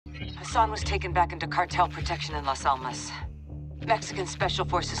Hassan was taken back into cartel protection in Las Almas. Mexican Special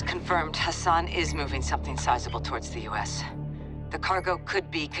Forces confirmed Hassan is moving something sizable towards the US. The cargo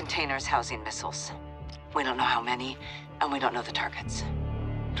could be containers housing missiles. We don't know how many, and we don't know the targets.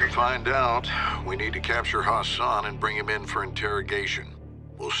 To find out, we need to capture Hassan and bring him in for interrogation.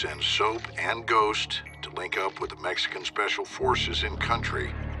 We'll send Soap and Ghost to link up with the Mexican Special Forces in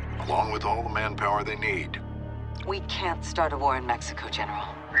country, along with all the manpower they need. We can't start a war in Mexico, General.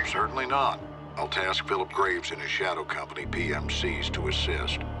 Certainly not. I'll task Philip Graves and his shadow company, PMCs, to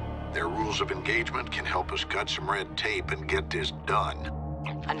assist. Their rules of engagement can help us cut some red tape and get this done.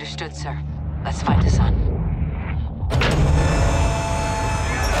 Understood, sir. Let's find Hassan.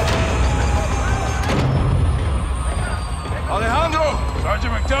 Alejandro!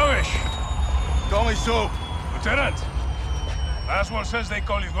 Sergeant McTavish! Call me Soap. Lieutenant! Last one says they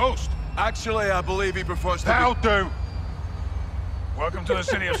call you Ghost. Actually, I believe he prefers to That'll do! Welcome to the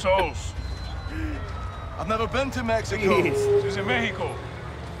City of Souls. I've never been to Mexico. This is in Mexico.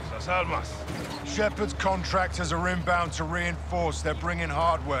 Las Almas. Shepard's contractors are inbound to reinforce. They're bringing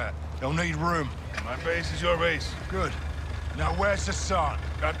hardware. They'll need room. My base is your base. Good. Now where's Hassan?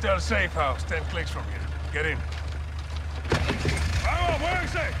 Cartel safe house, 10 clicks from here. Get in. Vamos,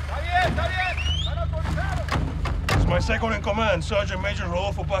 muévense! It's my second in command, Sergeant Major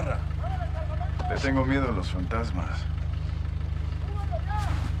Rodolfo Parra. Le tengo miedo a los fantasmas.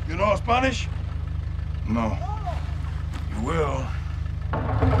 You know Spanish? No. You will.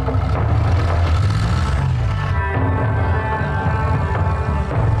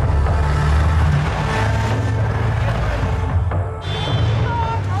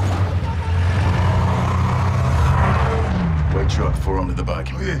 White truck, 4 under the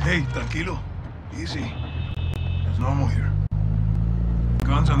back. Oye, hey, tranquilo. Easy. It's normal here.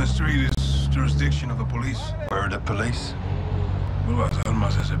 Guns on the street is jurisdiction of the police. Where are the police? Well, Las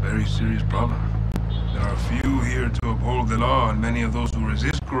Almas is a very serious problem. There are few here to uphold the law, and many of those who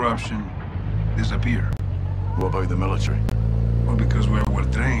resist corruption disappear. What about the military? Well, because we're well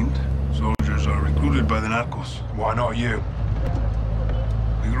trained, soldiers are recruited by the narcos. Why not you?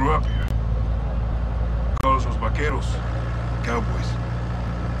 We grew up here. Call us los vaqueros, cowboys.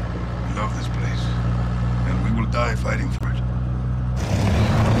 We love this place, and we will die fighting for it.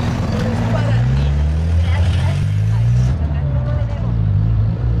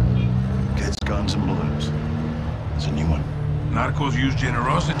 Kids, guns, and balloons. It's a new one. Narcos use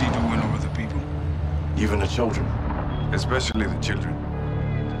generosity to win over the people. Even the children. Especially the children.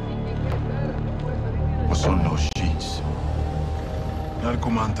 What's on those sheets?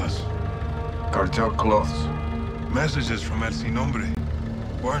 Narcomantas. Cartel cloths. Messages from El Sin Nombre.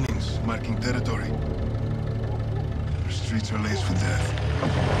 Warnings marking territory. The streets are laced with death.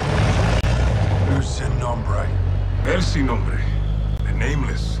 Who's Sin Nombre? El Sin Nombre. The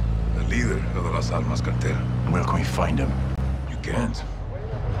nameless. The leader of the Las Almas cartel. Where can we find him? You can't.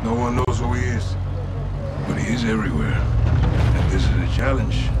 No one knows who he is. But he is everywhere. And this is a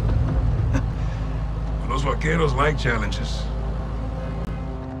challenge. Los vaqueros like challenges.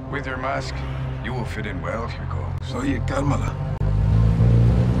 With your mask, you will fit in well, Hugo. Oye, cálmala.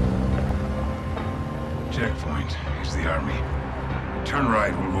 Checkpoint is the army. Turn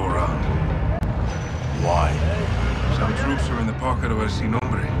right, we'll go around. Why? Some troops are in the pocket of El Sin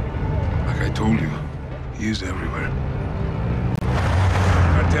Nombre. Like I told you, he is everywhere.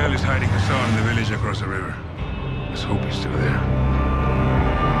 Cartel is hiding Hassan in the village across the river. Let's hope he's still there.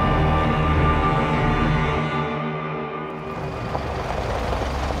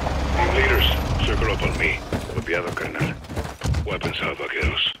 Team leaders, circle up on me. Copiado, carnal. Weapons out,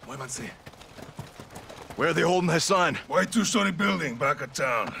 vaqueros. Muévanse. Where are they holding Hassan? White two-story building back of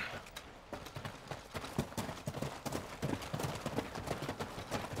town.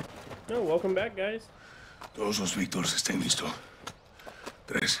 No, welcome back, guys. Todos los Víctores estén listos.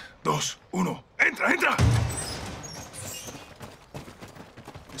 3, 2, 1. ¡Entra, entra!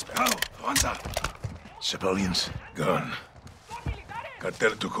 Despejado, avanza. Civilians. Gone.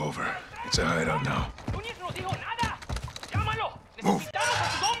 Cartel took over. It's a hideout now. Move.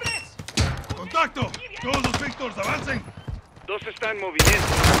 ¡Contacto! Todos los Víctors, avancen. Dos están en movimiento.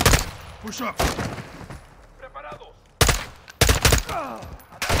 Push up. Preparados.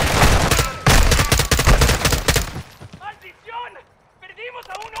 ¡Maldición! ¡Perdimos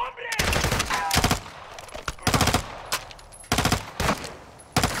a un hombre!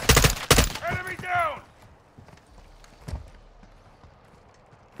 Enemy down!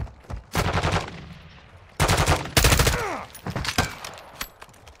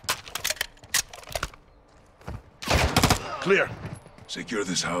 Clear. Secure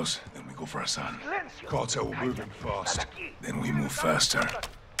this house, then we go for Hassan. Cartel will move in fast. Then we move faster.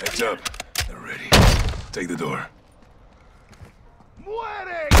 Heads up. They're ready. Take the door.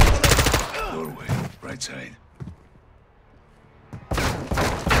 Doorway, right side.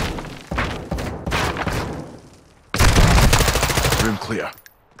 Room clear.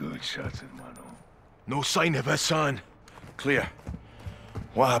 Good shots, hermano. No sign of Hassan. Clear.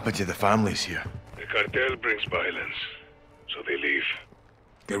 What happened to the families here? The cartel brings violence, so they leave.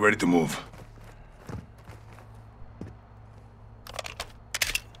 Get ready to move.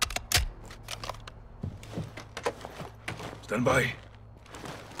 Stand by.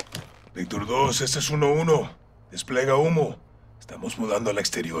 Víctor 2, este es 1-1. Despliega humo. Estamos mudando al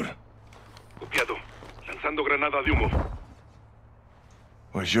exterior. Copiado. Lanzando granada de humo.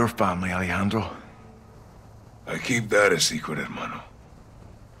 Where's your family, Alejandro? I keep that a secret, hermano.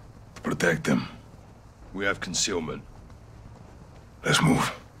 To protect them. We have concealment. Let's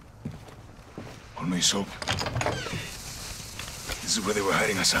move. On me, Soap. This is where they were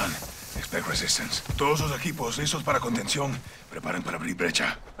hiding Hassan. Expect resistance. Todos los equipos listos para contención. Preparen para abrir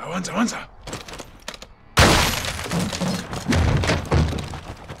brecha. Avanza, avanza.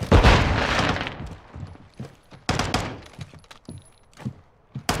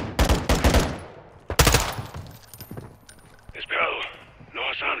 Esperado. No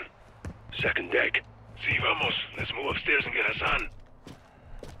Hassan. Second deck. Sí, vamos. Let's move upstairs and get Hassan.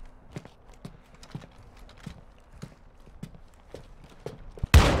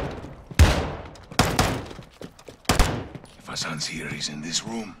 If Hassan's here, he's in this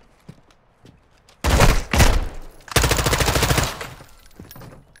room.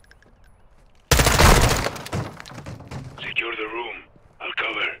 Secure the room. I'll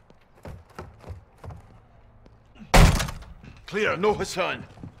cover. Clear, no Hassan.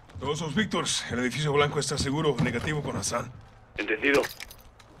 Todos los Víctors. El edificio blanco está seguro. Negativo con Hassan. Entendido.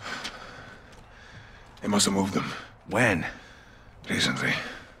 They must have moved them. When? Recently.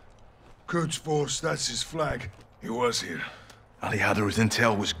 Quds Force, that's his flag. He was here. Alejandro's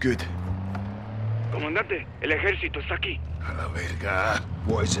intel was good. Comandante, el ejército está aquí. A la verga.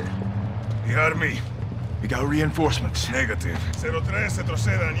 What is it? The army. We got reinforcements. Negative. 03,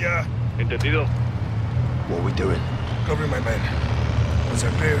 retrocedan ya. Entendido. What are we doing? Covering my men. Once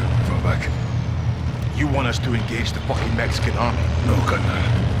I'm clear, fall back. You want us to engage the fucking Mexican army? No, carnal.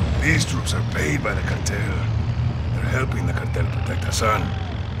 These troops are paid by the cartel. They're helping the cartel protect Hassan.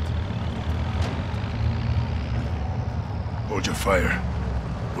 Hold your fire.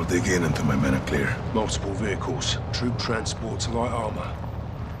 We'll dig in until my men are clear. Multiple vehicles, troop transports, light armor.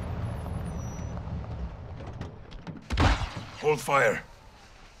 Hold fire.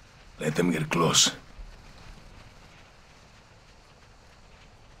 Let them get close.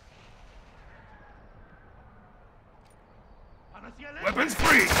 Weapons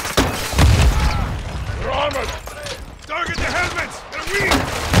free! They're armored! Target the helmets! They're weak!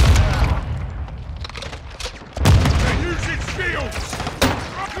 They're using shields!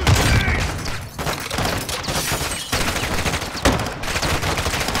 Rocket grenades!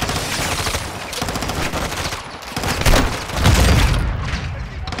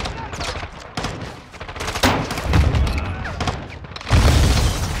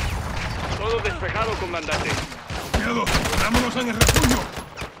 Todo despejado, comandante. Cuidado, vámonos en el refugio.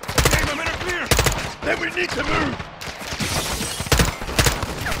 Okay, my men are clear. Then we need to move!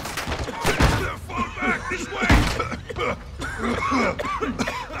 Fall back this way.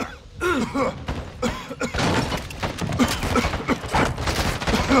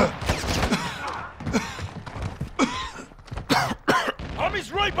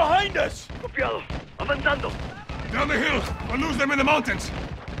 Army's right behind us! Copiado. Avanzando. Down the hill. We'll lose them in the mountains.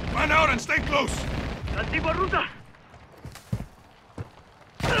 Run out and stay close. La antigua ruta.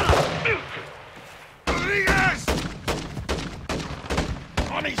 Rodriguez!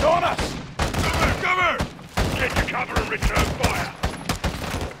 Army's on us! Cover, cover! Get to cover and return fire.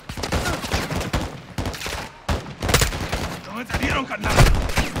 No me salieron, carnal.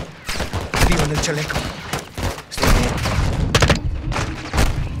 Vivo en el chaleco. Estoy bien.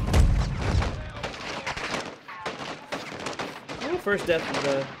 Well, first death of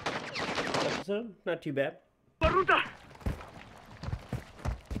the episode. Not too bad. Ruta.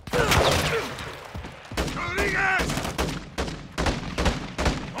 Rodriguez!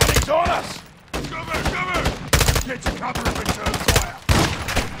 Army's on us! Cover, cover! Get to cover and return fire.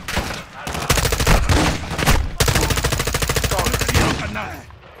 No me salieron, carnal.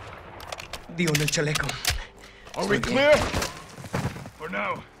 Vivo en el chaleco. Are we clear? For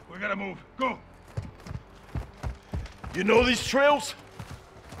now, we gotta move. Go! You know these trails?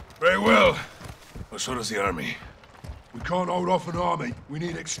 Very well. But so does the army. We can't hold off an army. We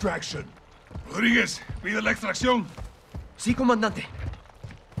need extraction. Rodriguez, pide la extracción. Sí, comandante.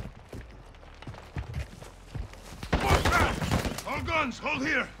 All guns, hold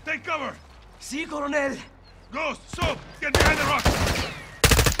here. Take cover. Sí, coronel. Ghost, Soap, get behind the rocks.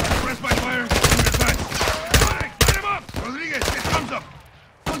 Press by fire and advance. Light him up! Rodriguez, get thumbs up.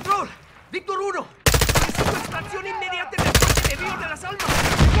 Control. Víctor 1. Necesito extracción inmediata en el parque de Río de las Almas.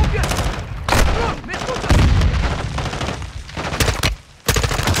 ¿Me copias? Control, ¿me escuchas?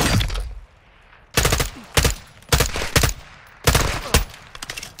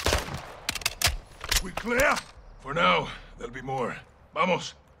 We clear? For now, there'll be more.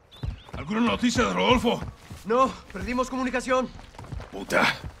 Vamos. ¿Alguna noticia de Rodolfo? No, perdimos comunicación.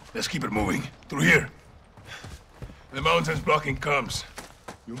 Puta. Let's keep it moving. Through here. The mountain's blocking comms.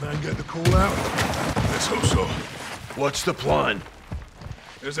 Your man get the call out? Let's hope so. What's the plan?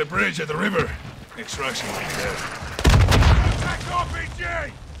 There's a bridge at the river. Extraction will be there. Attack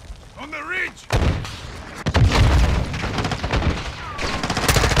RPG! On the ridge!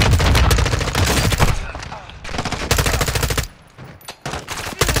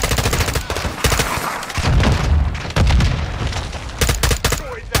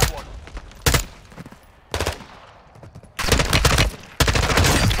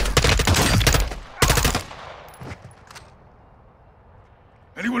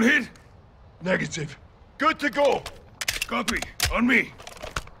 Anyone hit? Negative. Good to go. Copy. On me.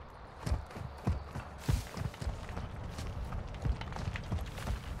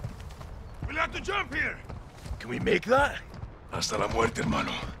 We'll have to jump here. Can we make that? Hasta la muerte,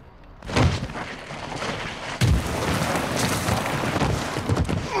 hermano.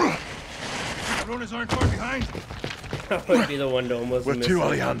 Cabrones aren't far behind. That would be the one to almost Where miss to, it.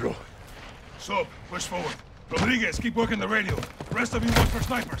 Alejandro? Soap, push forward. Rodriguez, keep working the radio. The rest of you watch for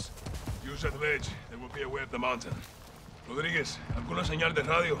snipers. Use that ledge. There will be a way up the mountain. Rodriguez, ¿alguna señal de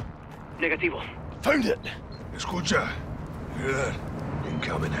radio? Negativo. Found it. Escucha. Hear that?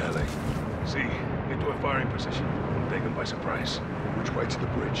 Incoming heli. See, get to a firing position. Take them by surprise. Which way to the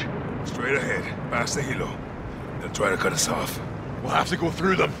bridge? Straight ahead, past the hilo. They'll try to cut us off. We'll have to go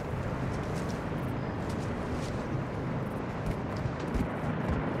through them.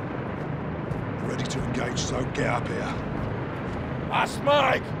 Ready to engage, so get up here. That's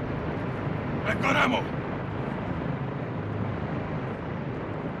Mike! I've got ammo!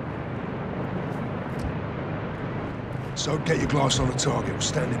 So get your glass on the target. We're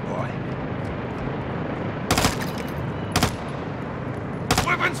standing by.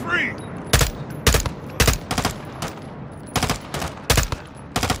 Weapons free!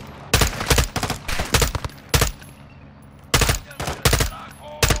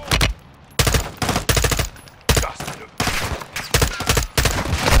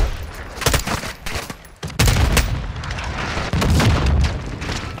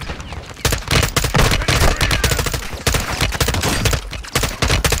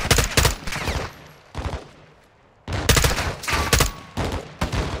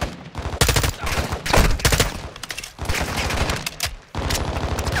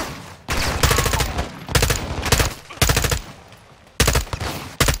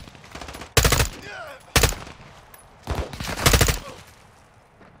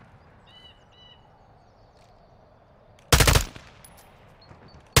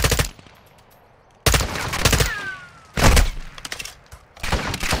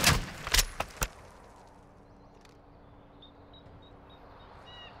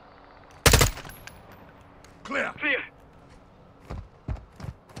 Clear. Clear.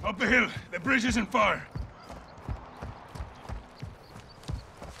 Up the hill. The bridge isn't far.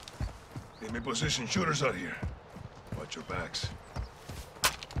 They may position shooters out here. Watch your backs.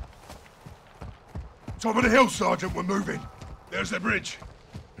 Top of the hill, Sergeant. We're moving. There's the bridge.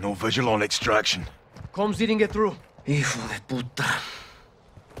 No visual on extraction. Comms didn't get through. Hijo de puta.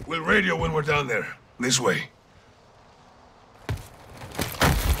 We'll radio when we're down there. This way.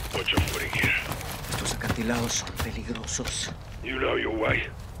 Watch your footing here. Estos acantilados son peligrosos. You know your way.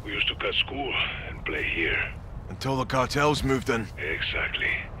 We used to cut school and play here. Until the cartels moved in. Exactly.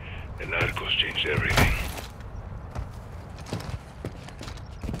 The narcos changed everything.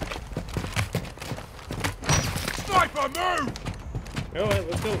 Sniper, move! All right,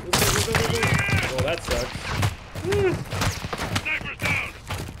 let's go. Well, that sucks. Sniper's down!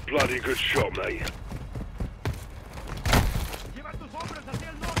 Bloody good shot, mate. Lleva tus hombres hacia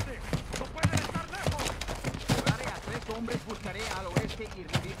el norte. No pueden estar lejos. Daré a 3 hombres, buscaré al oeste y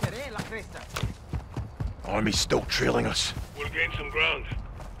redirigiré la cresta. Army's still trailing us. We'll gain some ground.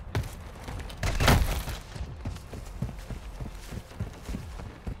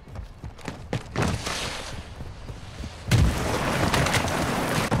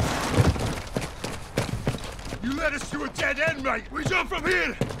 You led us to a dead end, mate. We jump from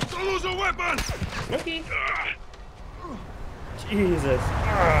here! Don't lose a weapon! Okay. Jesus.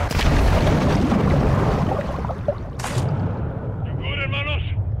 You good, hermanos?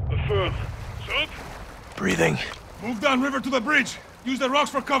 Affirm. Soap? Breathing. Move downriver to the bridge. Use the rocks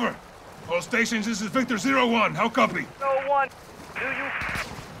for cover. All stations, this is Victor 01. How copy? No one. Do you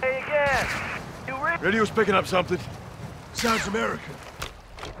say again? You Radio's picking up something. Sounds American.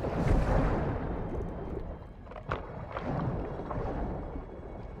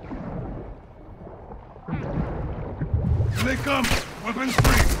 Here they come. Weapons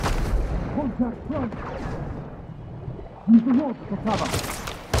free. Contact front. Use the rope for cover.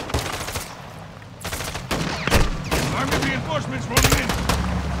 Army reinforcements rolling in.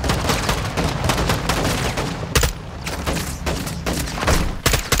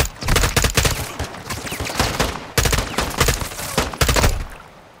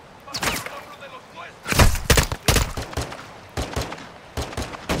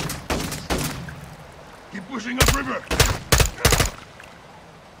 Keep pushing upriver.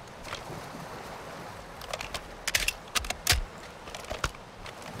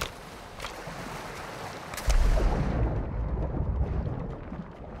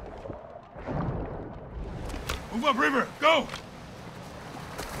 Move upriver. Go.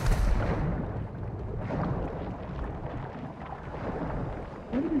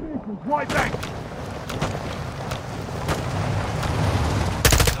 Enemy vehicles, right bank.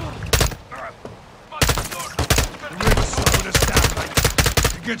 The river's slowing us down, mate.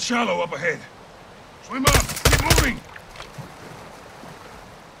 It gets shallow up ahead. Swim up. Keep moving.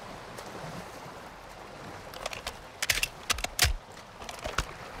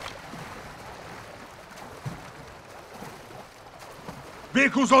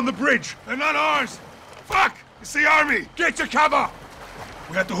 Vehicles on the bridge. They're not ours. Fuck! It's the army. Get to cover.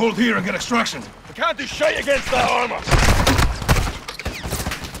 We have to hold here and get extraction. We can't do shit against that armor.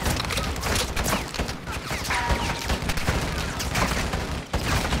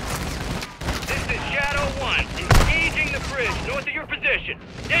 This is Shadow 1. Engaging the bridge north of your position.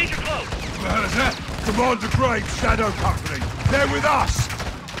 Danger close. What the hell is that? Commander Graves, Shadow Company. They're with us.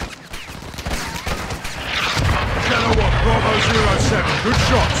 Shadow 1, Bravo 07. Good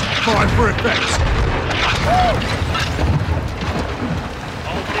shots. Fire for effect.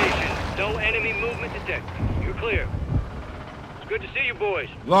 All stations, no enemy movement detected. You're clear. It's good to see you boys.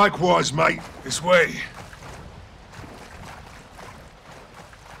 Likewise, mate. This way.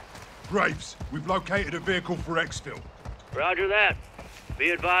 Graves, we've located a vehicle for exfil. Roger that. Be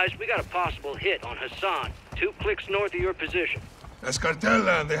advised, we got a possible hit on Hassan, 2 clicks north of your position. That's cartel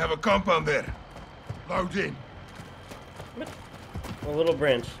land. They have a compound there. Load in. A little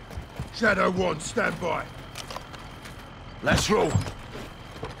branch. Shadow 1, stand by. Let's roll.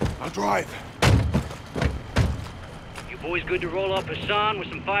 I'll drive. You boys good to roll up Hassan with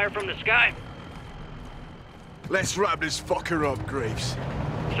some fire from the sky? Let's wrap this fucker up, Graves.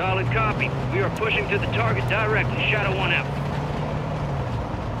 Solid copy. We are pushing to the target directly. Shadow 1 out.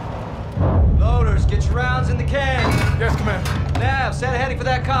 Loaders, get your rounds in the can. Yes, Commander. Nav, set a heading for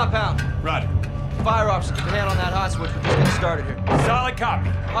that compound. Roger. Fire officer, keep a hand on that hot switch. We're just getting started here. Solid copy.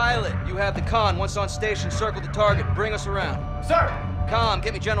 Pilot, you have the con. Once on station, circle the target. Bring us around. Sir. Com,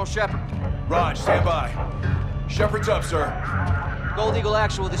 get me General Shepard. Raj, stand by. Shepard's up, sir. Gold Eagle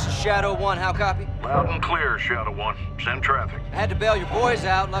Actual, this is Shadow 1. How copy? Loud and clear, Shadow 1. Send traffic. I had to bail your boys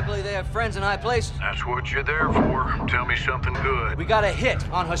out. Luckily, they have friends in high places. That's what you're there for. Tell me something good. We got a hit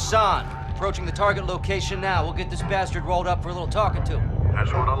on Hassan. Approaching the target location now. We'll get this bastard rolled up for a little talking to.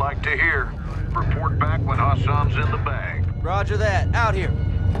 That's what I like to hear. Report back when Hassan's in the bag. Roger that. Out here.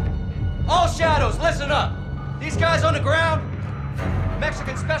 All Shadows, listen up. These guys on the ground,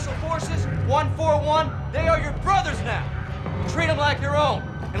 Mexican Special Forces, 141, they are your brothers now. You treat them like your own.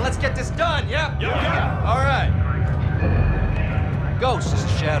 And let's get this done, yeah? Yeah. All right. Ghost, this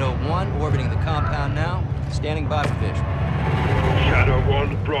is Shadow 1, orbiting the compound now. Standing by for visual. Shadow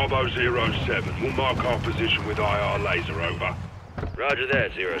 1, Bravo 07. We'll mark our position with IR laser, over. Roger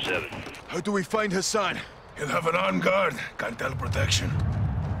that, 07. How do we find Hassan? He'll have an on guard. Cartel protection.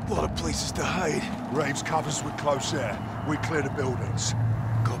 A lot of places to hide. Graves covers with close air. We clear the buildings.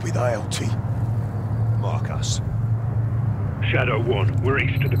 Copy the ILT. Mark us. Shadow 1, we're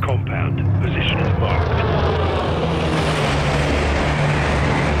east of the compound. Position is marked.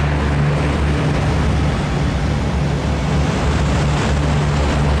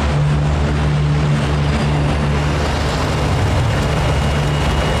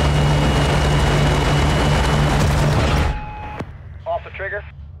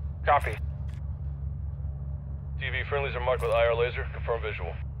 Copy. TV friendlies are marked with IR laser. Confirm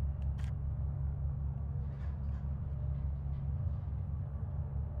visual.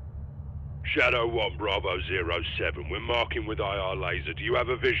 Shadow 1, Bravo 07. We're marking with IR laser. Do you have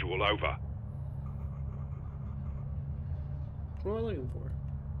a visual? Over. What am I looking for?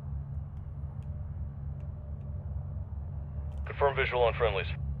 Confirm visual on friendlies.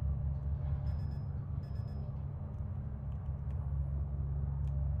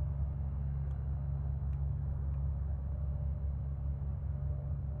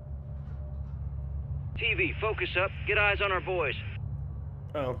 TV, focus up. Get eyes on our boys.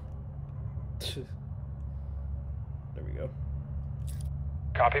 Oh. There we go.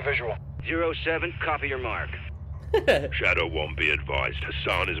 Copy visual. 07, copy your mark. Shadow 1, be advised.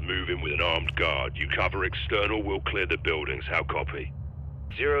 Hassan is moving with an armed guard. You cover external, we'll clear the buildings. How copy?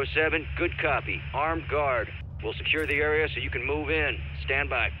 07, good copy. Armed guard. We'll secure the area so you can move in.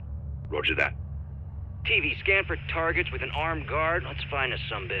 Stand by. Roger that. TV, scan for targets with an armed guard. Let's find us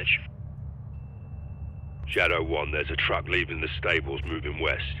some bitch. Shadow 1, there's a truck leaving the stables moving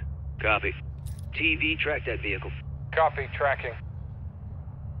west. Copy. TV, track that vehicle. Copy, tracking.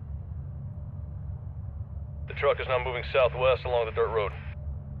 The truck is now moving southwest along the dirt road.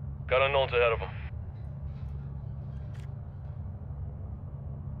 Got unknowns ahead of them.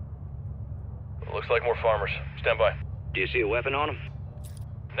 Looks like more farmers. Stand by. Do you see a weapon on them?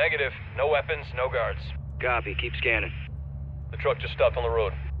 Negative. No weapons, no guards. Copy. Keep scanning. The truck just stopped on the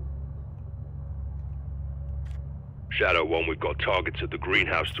road. Shadow 1, we've got targets at the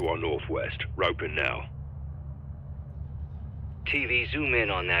greenhouse to our northwest. Roping now. TV, zoom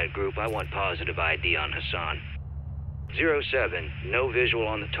in on that group. I want positive ID on Hassan. 07, no visual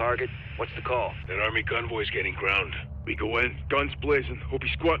on the target. What's the call? An army convoy's getting ground. We go in, guns blazing, hope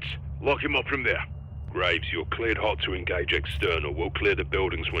he squats. Lock him up from there. Graves, you're cleared hot to engage external. We'll clear the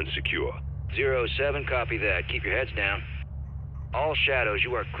buildings when secure. 07, copy that. Keep your heads down. All Shadows,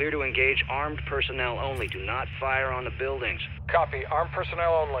 you are clear to engage armed personnel only. Do not fire on the buildings. Copy. Armed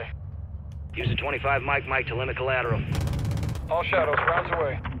personnel only. Use the 25 Mike to limit collateral. All Shadows, rounds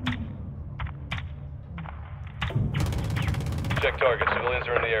away. Check target. Civilians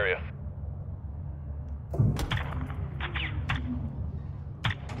are in the area.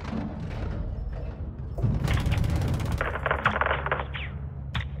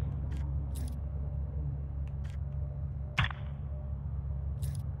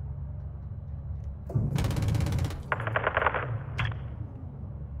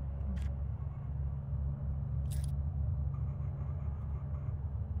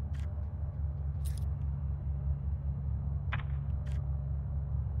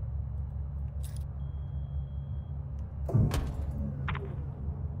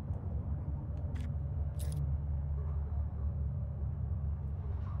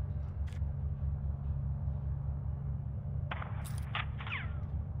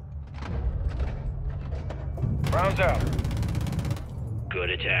 Rounds out. Good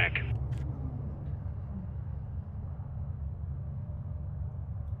attack.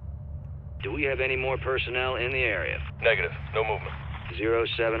 Do we have any more personnel in the area? Negative. No movement.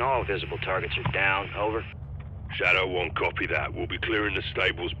 07, all visible targets are down. Over. Shadow 1, copy that. We'll be clearing the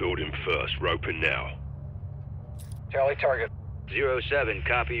stables building first. Roping now. Tally target. 07,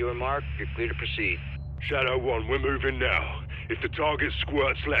 copy your mark. You're clear to proceed. Shadow 1, we're moving now. If the target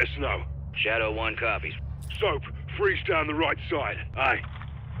squirts, let us know. Shadow 1 copies. Soap, freeze down the right side. Aye.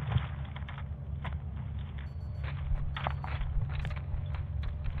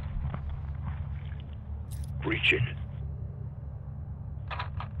 Reaching.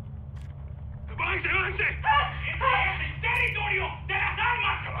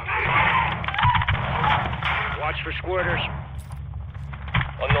 Watch for squirters.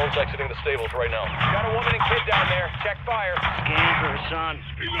 Unknowns exiting the stables right now. Got a woman and kid down there. Check fire. Scan for Hassan.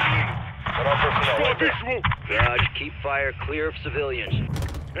 Got our personnel right there. Visual. Dodge, keep fire clear of civilians.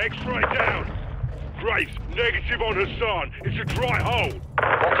 X-ray down. Graves, negative on Hassan. It's a dry hole.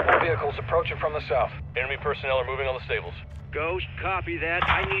 Multiple vehicles approaching from the south. Enemy personnel are moving on the stables. Ghost, copy that.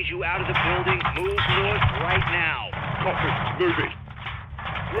 I need you out of the building. Move north right now. Copy. Moving.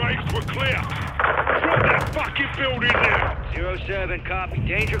 Graves, we're clear. Drop that fucking building now. 07, copy.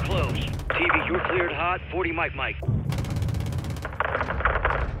 Danger close. TV, you're cleared hot. 40 Mike.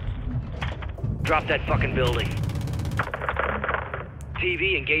 Drop that fucking building.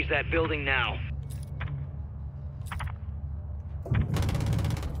 TV, engage that building now.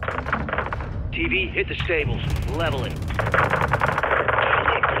 TV, hit the stables. Level it.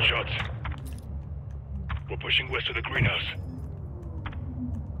 Good shots. We're pushing west of the greenhouse.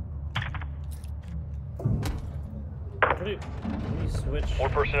 How do you switch? More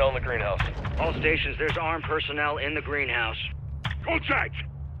personnel in the greenhouse. All stations, there's armed personnel in the greenhouse. Contact!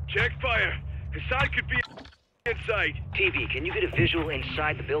 Check fire. Hassan could be... Inside. TV, can you get a visual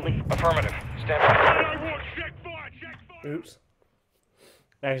inside the building? Affirmative. Stand by. Check fire, check fire. Oops.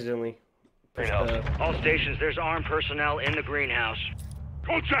 Accidentally. Greenhouse. All stations, there's armed personnel in the greenhouse.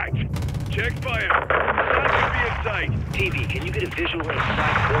 Contact. Check fire. Hassan could be inside. TV, can you get a visual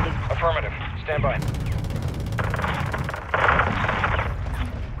inside the building? Affirmative. Stand by.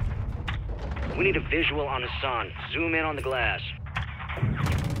 We need a visual on Hassan. Zoom in on the glass.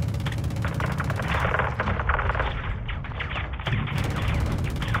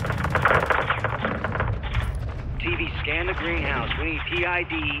 TV, scan the greenhouse. We need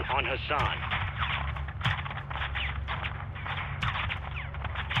PID on Hassan.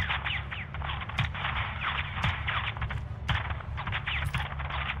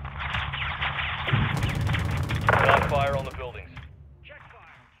 Not fire on the buildings.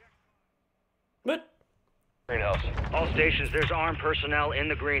 What? Greenhouse. All stations, there's armed personnel in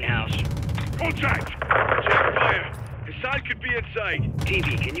the greenhouse. Contact. Check fire. Hassan could be inside.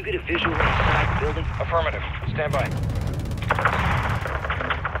 TV, can you get a visual inside the building? Affirmative. Stand by.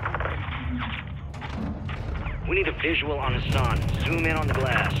 We need a visual on Hassan. Zoom in on the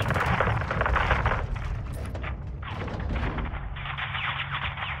glass.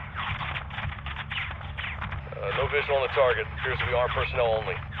 No visual on the target. Appears to be armed personnel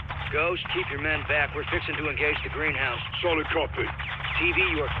only. Ghost, keep your men back. We're fixing to engage the greenhouse. Solid copy. TV,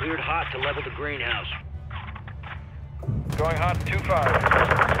 you are cleared hot to level the greenhouse. Going hot. 2-5.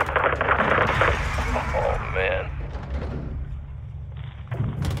 Oh, man.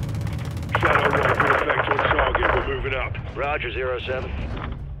 Shadow 1 for effect on target. We're moving up. Roger, 07.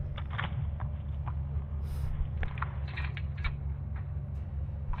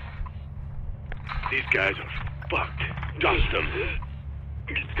 These guys are fucked. Dust them.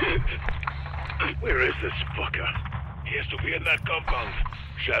 Where is this fucker? He has to be in that compound.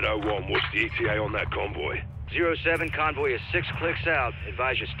 Shadow 1, what's the ETA on that convoy? 07, convoy is 6 clicks out.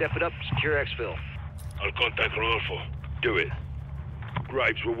 Advise you step it up, secure exfil. I'll contact Rodolfo. Do it.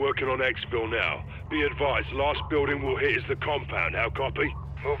 Graves, we're working on exfil now. Be advised, last building we'll hit is the compound. How copy?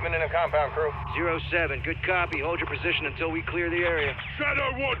 Movement in the compound, crew. 07, good copy. Hold your position until we clear the area.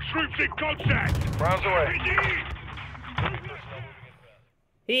 Shadow 1, troops in contact! Rounds away.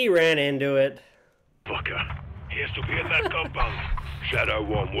 He ran into it. Fucker. He has to be in that compound. Shadow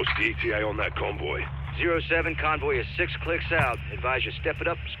 1, what's the ETA on that convoy? 07, convoy is 6 clicks out. Advise you step it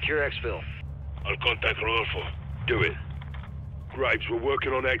up, secure exfil. I'll contact Rodolfo. Do it. Graves, we're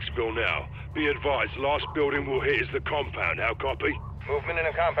working on exfil now. Be advised, last building we'll hit is the compound. How copy? Movement in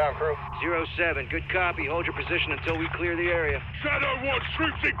the compound, crew. 07, good copy. Hold your position until we clear the area. Shadow 1,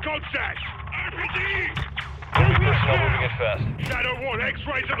 troops in contact! RPG! Personnel moving in fast. Shadow 1,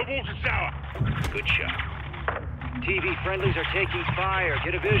 X-rays at the water tower! Good shot. TV, friendlies are taking fire.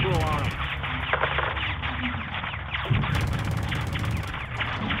 Get a visual on them.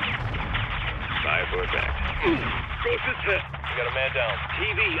 Fire for attack. Ghost is hit. We got a man down.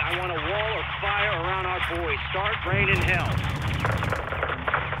 TV, I want a wall of fire around our boys. Start raining hell.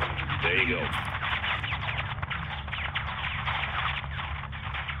 There you go.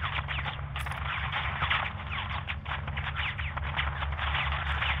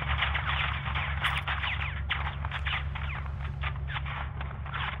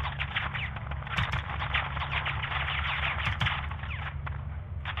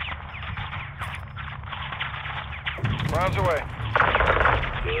 Rounds away.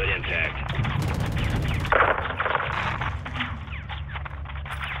 Good impact.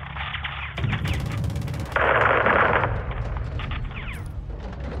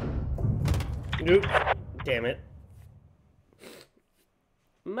 Nope. Damn it.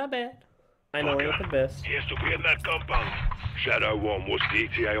 My bad. I know I ain't the best. He has to be in that compound. Shadow 1, what's the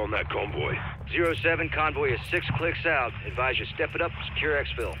ETA on that convoy? 07, convoy is 6 clicks out. Advise you step it up, secure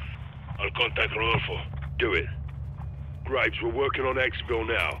exfil. I'll contact Rodolfo. Do it. Graves, we're working on exfil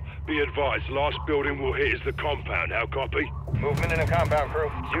now. Be advised, last building we'll hit is the compound. How copy? Movement in the compound, crew.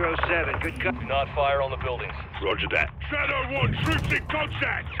 07, good copy. Do not fire on the buildings. Roger that. Shadow 1, troops in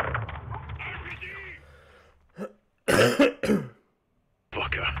contact!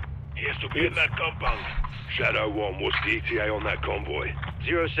 Fucker. He has to be in that compound. Shadow 1, what's the ETA on that convoy?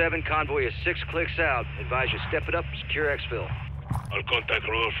 07, convoy is 6 clicks out. Advise you step it up, secure exfil. I'll contact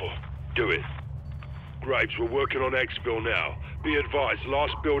Rodolfo. Do it. Graves, we're working on exfil now. Be advised,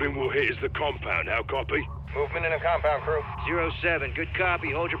 last building we'll hit is the compound. How copy? Movement in the compound, crew. 07, good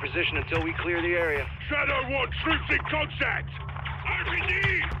copy. Hold your position until we clear the area. Shadow 1, troops in contact!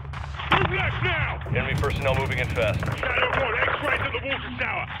 RPG! Move left now! Enemy personnel moving in fast. Shadow 1, X-rays at the water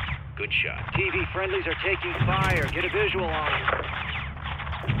tower! Good shot. TV, friendlies are taking fire. Get a visual on them.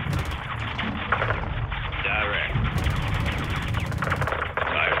 Direct.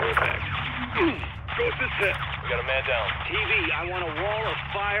 this hit? We got a man down. TV, I want a wall of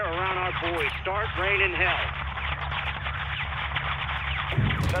fire around our boys. Start raining hell.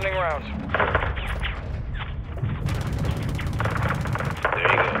 Sending rounds. There you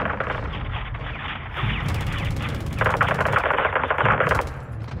go.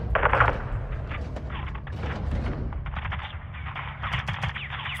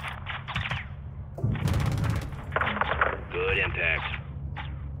 Good impact.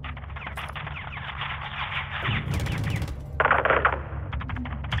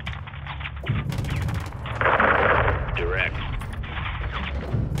 Direct.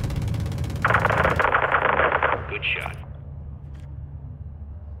 Good shot.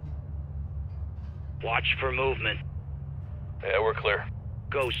 Watch for movement. Yeah, we're clear.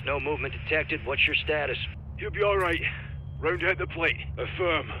 Ghost, no movement detected. What's your status? You'll be alright. Round at the plate.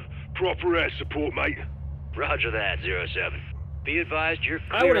 Affirm. Proper air support, mate. Roger that, 07. Be advised you're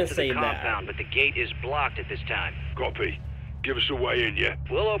I clear wouldn't up to say the that. compound, but the gate is blocked at this time. Copy. Give us a way in, yeah?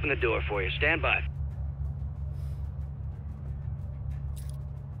 We'll open the door for you. Stand by.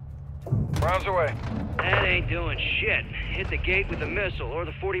 Rounds away. That ain't doing shit. Hit the gate with the missile or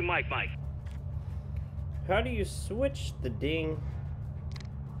the 40 Mike. How do you switch the ding?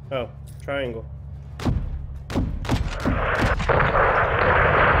 Oh, triangle.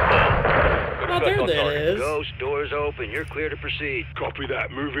 Oh, there that is. Ghost, doors open. You're clear to proceed. Copy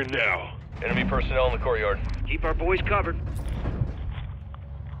that. Moving now. Enemy personnel in the courtyard. Keep our boys covered.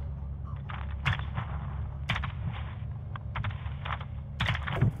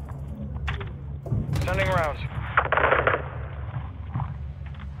 Sending rounds.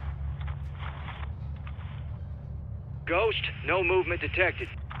 Ghost, no movement detected.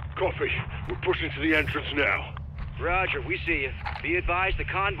 Copy. We're pushing to the entrance now. Roger, we see you. Be advised the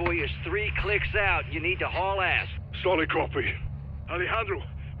convoy is 3 clicks out. You need to haul ass. Solid copy. Alejandro,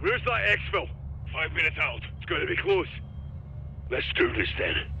 where's that exfil? 5 minutes out. It's going to be close. Let's do this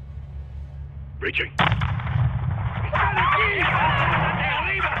then. Reaching.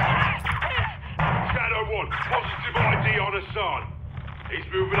 Shadow 1, positive ID on Hassan. He's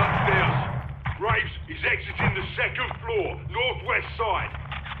moving upstairs. Graves, he's exiting the 2nd floor, northwest side.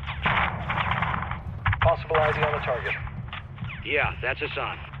 Possible ID on the target. Yeah, that's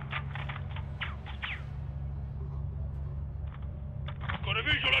Hassan. Got a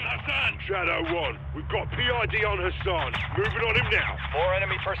visual on Hassan. Shadow 1, we've got PID on Hassan. Moving on him now. More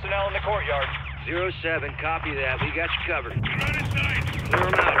enemy personnel in the courtyard. 07, copy that. We got you covered. Run inside.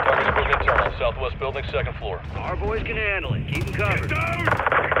 Clear them out. Target's moving internal. Southwest building, 2nd floor. Our boys can handle it. Keep them covered. Down.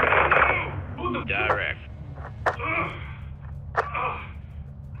 Direct.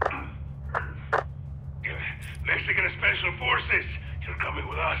 Mexican Special Forces, you're coming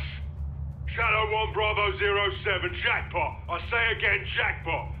with us. Shadow 1, Bravo 07, jackpot. I say again,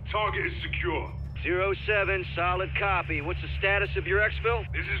 jackpot. Target is secure. 07, solid copy. What's the status of your exfil?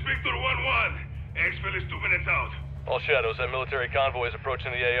 This is Victor 1-1. Exfil is 2 minutes out. All shadows, that military convoy is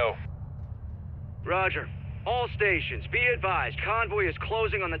approaching the AO. Roger. All stations, be advised. Convoy is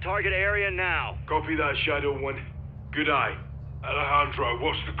closing on the target area now. Copy that, Shadow 1. Good eye. Alejandro,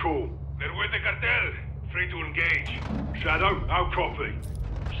 what's the call? They're with the cartel. Free to engage. Shadow, I'll copy.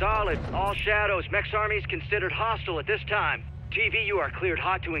 Solid. All shadows. Mex Army is considered hostile at this time. TV, you are cleared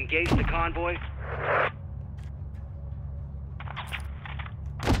hot to engage the convoy.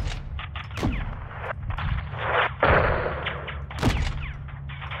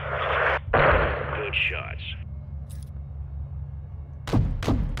 Good shots. Good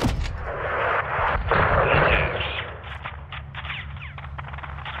attacks.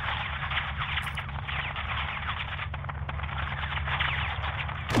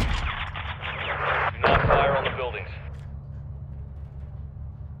 Do not fire on the buildings.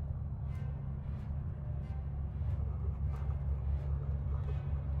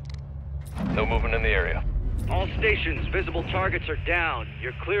 No movement in the area. All stations, visible targets are down.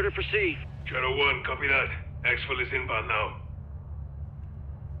 You're clear to proceed. Shadow 1, copy that. Exfil is inbound now.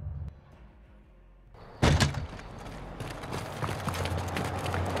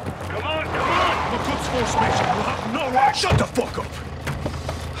 Come on! The Quds Force mission will have no right. Shut the fuck up!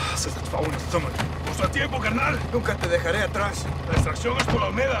 Se satisfago un estómago. Justo a tiempo, carnal. Nunca te dejaré atrás. La extracción es por la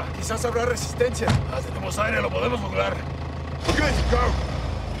Almeda. Quizás habrá resistencia. Tenemos aire, lo podemos lograr. Good, go!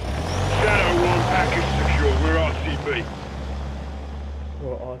 Shadow 1, package secure. We're RTB.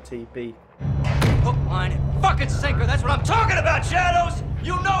 Or RTB. Hook, line, and fucking sinker. That's what I'm talking about, Shadows!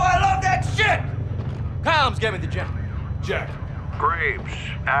 You know I love that shit! Comms, give me the jump. Jack. Graves,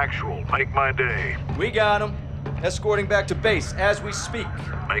 actual, make my day. We got him. Escorting back to base as we speak.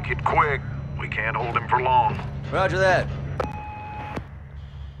 Make it quick. We can't hold him for long. Roger that.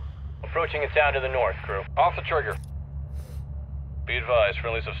 approaching a town to the north, crew. Off the trigger. Be advised,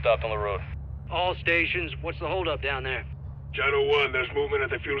 friendlies have stopped on the road. All stations, what's the holdup down there? Shadow 1, there's movement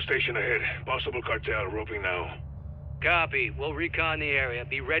at the fuel station ahead. Possible cartel, roping now. Copy. We'll recon the area.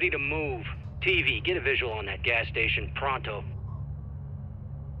 Be ready to move. TV, get a visual on that gas station, pronto.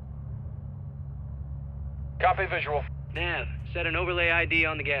 Copy visual. Nav, set an overlay ID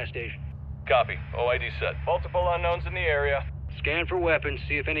on the gas station. Copy. OID set. Multiple unknowns in the area. Scan for weapons,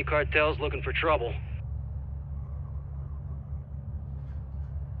 see if any cartel's looking for trouble.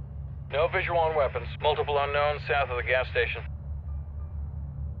 No visual on weapons. Multiple unknowns south of the gas station.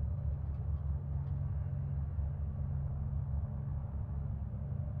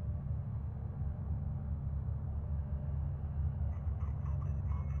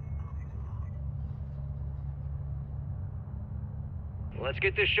 Let's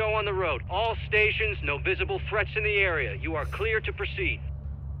get this show on the road. All stations, no visible threats in the area. You are clear to proceed.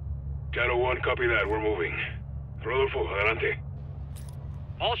 Shadow 1, copy that. We're moving. Rodolfo, adelante.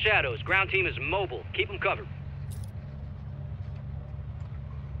 All Shadows, ground team is mobile. Keep them covered.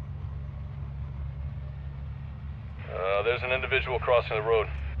 There's an individual crossing the road.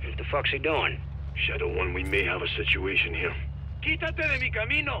 What the fuck's he doing? Shadow 1, we may have a situation here. Quítate de mi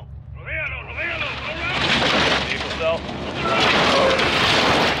camino! Rodéalo, rodéalo, Vehicle south.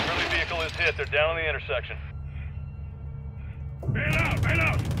 Friendly vehicle is hit. They're down on the intersection. Bail out, bail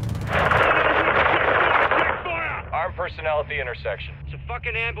out! Check fire! Armed personnel at the intersection. It's a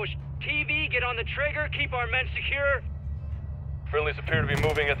fucking ambush. TV, get on the trigger, keep our men secure. Friendlies appear to be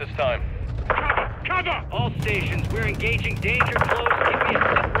moving at this time. Cover! All stations, we're engaging danger close. Give me a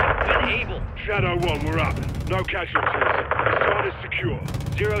sit rep when able. Shadow 1, we're up. No casualties. The zone is secure.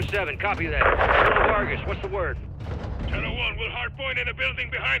 07, copy that. Colonel Vargas, what's the word? Shadow 1, we'll hardpoint in a building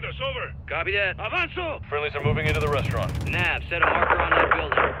behind us, over. Copy that. Avanzo! Friendlies are moving into the restaurant. Nav, set a marker on that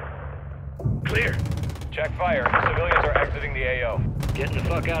building. Clear. Check fire. Civilians are exiting the AO. Getting the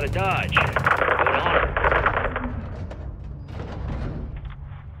fuck out of Dodge. Good on it.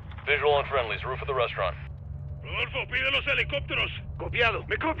 Visual on friendlies. Roof of the restaurant. Rodolfo, pide los helicópteros. Copiado.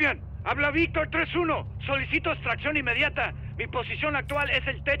 ¿Me copian? Habla Víctor 3-1. Solicito extracción inmediata. Mi posición actual es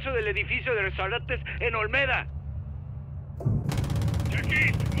el techo del edificio de restaurantes en Olmeda. Check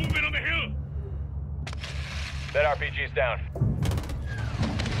east. Movement on the hill. That RPG's down.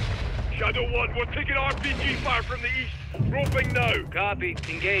 Shadow 1, we're taking RPG fire from the east. Roping now. Copy.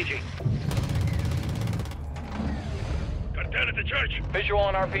 Engaging. Cartel at the church. Visual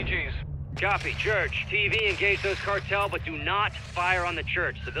on RPGs. Copy. Church. TV, engage those cartel, but do not fire on the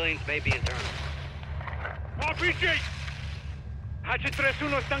church. Civilians may be internal. RPG!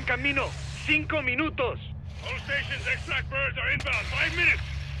 H31 está en camino. 5 minutos. All stations, extract birds are inbound. 5 minutes.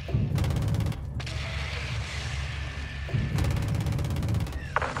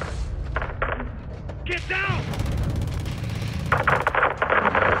 Get down!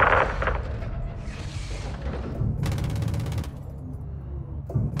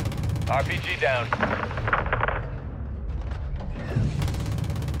 RPG down.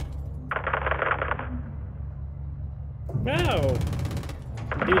 Wow.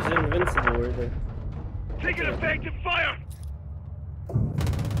 Dude's invincible, were they? Taking effective fire!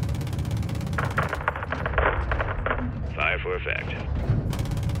 Fire for effect.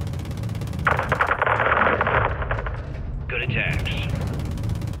 Good attacks.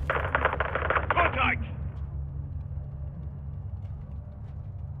 Contact!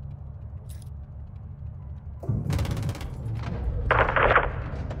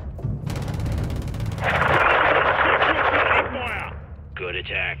 Good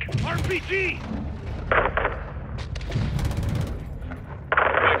attack. RPG!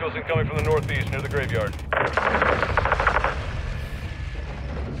 Vehicles incoming from the northeast near the graveyard.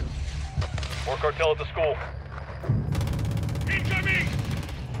 More cartel at the school. Incoming!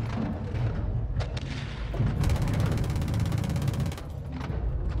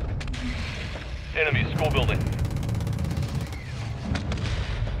 Enemy school building.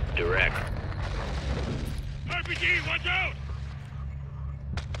 Direct. RPG, watch out!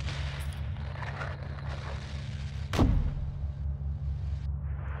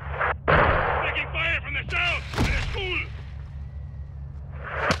 Taking fire from the south! At a school!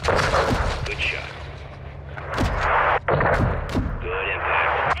 Good shot. Good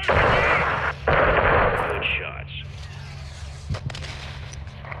impact. Good shots.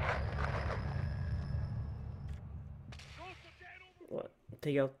 What?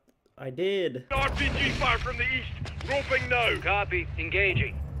 Take out. I did. RPG fire from the east. Roping now. Copy.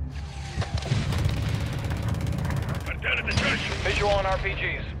 Engaging. Cartel at the church! Visual on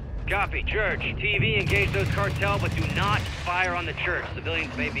RPGs. Copy, church. TV, engage those cartel, but do not fire on the church.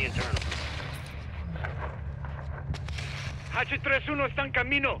 Civilians may be internal. H31 está en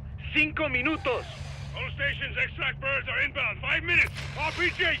camino. 5 minutos. All stations, extract birds are inbound. 5 minutes.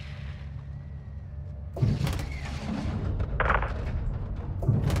 RPG!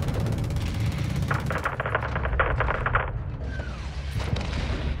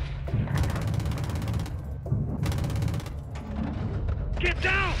 Get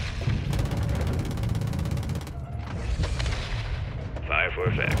down! Fire for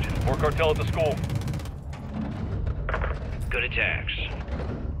effect. More cartel at the school. Good attacks.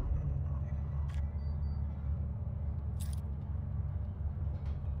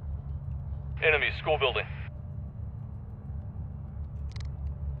 Enemy, school building.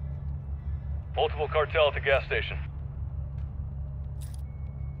 Multiple cartel at the gas station.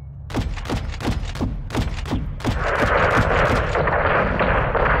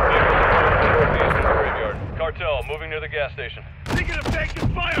 Cartel moving near the gas station. Taking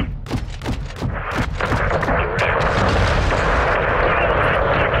effective fire!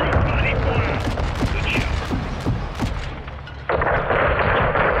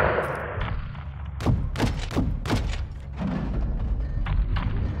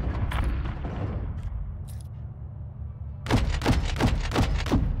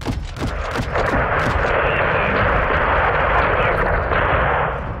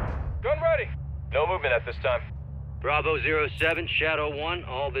 At this time. Bravo 07, Shadow 1,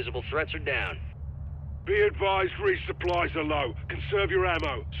 all visible threats are down. Be advised, resupplies are low. Conserve your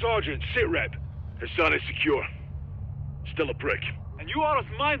ammo. Sergeant, sit rep. Hassan is secure. Still a prick. And you are as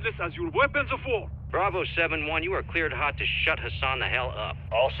mindless as your weapons of war. Bravo 7-1, you are cleared hot to shut Hassan the hell up.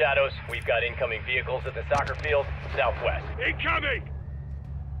 All Shadows, we've got incoming vehicles at the soccer field, southwest. Incoming!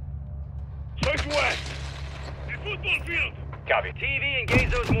 Southwest! The football field! Copy. TV,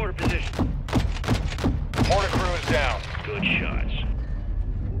 engage those mortar positions. Mortar crew is down. Good shots.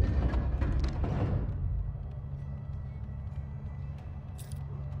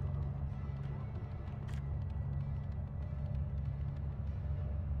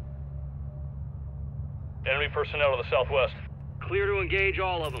 Enemy personnel to the southwest. Clear to engage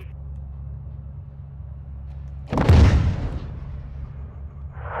all of them.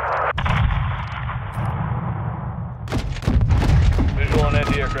 Visual on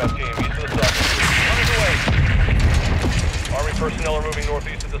anti-aircraft team, east of the soccer field. Away. Army personnel are moving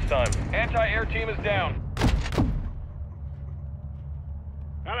northeast at this time. Anti-air team is down.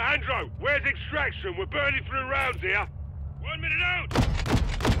 Alejandro, where's extraction? We're burning through rounds here. 1 minute out!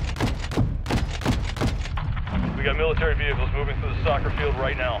 We got military vehicles moving through the soccer field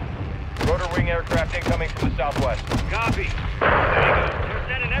right now. Rotor wing aircraft incoming from the southwest. Copy. They're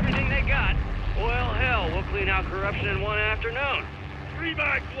sending everything they got. Well, hell, we'll clean out corruption in one afternoon. 3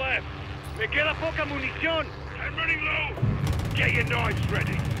 bags left. Me queda poca munición. I'm running low. Get your knives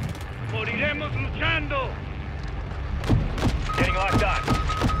ready. Moriremos luchando. Getting locked on.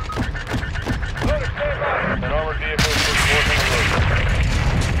 Loader, stand by. An armored vehicle is moving north on the road.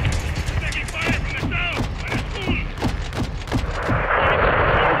 Taking fire from the south. By the school.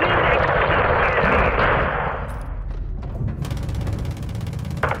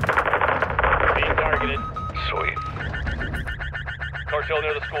 Being targeted. Sweet. Cartel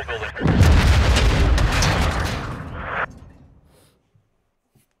near the school building.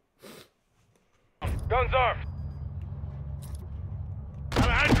 Guns armed.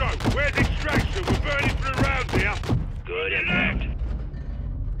 Alejandro, where's extraction? We're burning through rounds here. Good impact.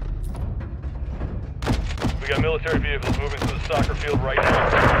 We got military vehicles moving through the soccer field right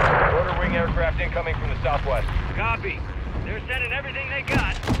now. Rotor wing aircraft incoming from the southwest. Copy. They're sending everything they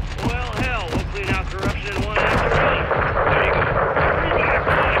got. Well, hell, we'll clean out corruption in one afternoon. There you go.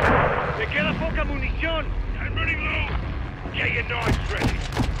 Me queda poca munición. I'm running low. Get your knives ready.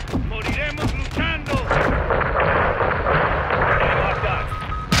 Moriremos luchando. Getting locked on.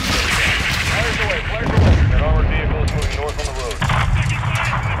 Flares away, flares away. An armored vehicle is moving north on the road. Taking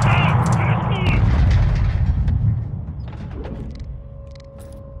fire from the south. By the school.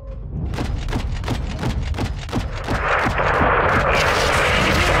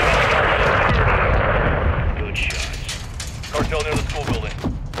 Good shots. Cartel near the school building.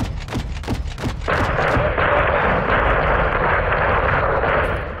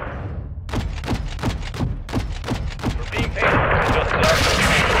 We're being paid. Just south.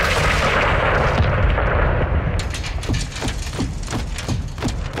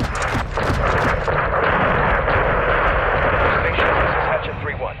 Station, this is Hatchet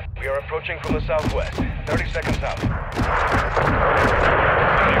 3-1. We are approaching from the southwest. 30 seconds out.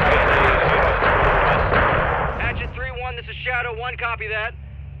 Hatchet 3-1, this is Shadow 1, copy that.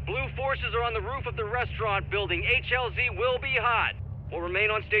 Blue forces are on the roof of the restaurant building. HLZ will be hot. We'll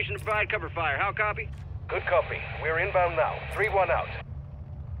remain on station to provide cover fire. How copy? Good copy. We're inbound now. 3-1 out.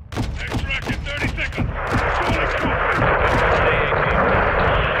 Extract in 30 seconds.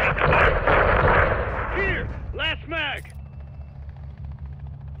 Here! Last mag!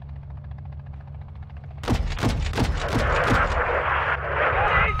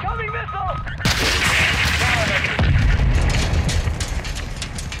 Incoming missile!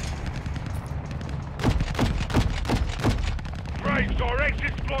 Graves, our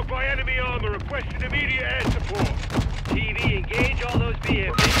exit's blocked by enemy armor. Requesting immediate air support. TV, engage all those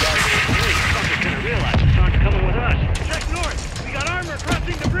vehicles. Fuckers gonna realize Hassan's coming with us. Check north! We got armor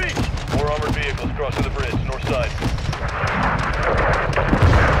crossing the bridge! More armored vehicles crossing the bridge, north side.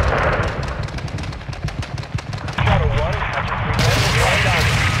 Shadow 1,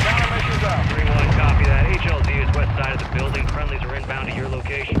 countermeasures out. 3-1, copy that. HLZ is west side of the building. Friendlies are inbound to your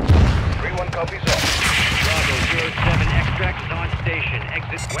location. 3-1 copies off. Bravo 07, extract is on station.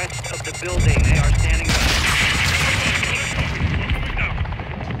 Exit west of the building. They are standing by.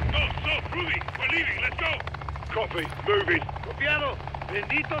 Ruby, we're leaving. Let's go. Copy. Moving. Copiado!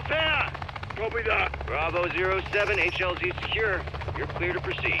 Bendito sea! Copy that. Bravo 07, HLZ secure. You're clear to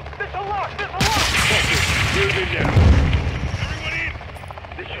proceed. Missile locked! Missile locked! Copy. Moving now. Everyone in.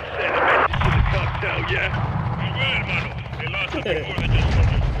 This should send a message to the cartel, yeah? We will, hermano. They lost us before they just told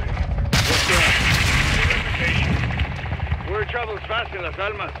us. What's that? Identification. We're troubles fast in Las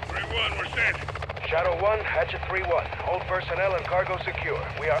Almas. 3-1, we're set. Shadow 1, Hatchet 3-1. All personnel and cargo secure.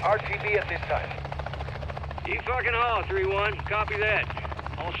 We are RTB at this time. You fucking haul, 3-1. Copy that.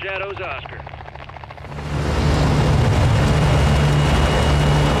 All shadows, Oscar.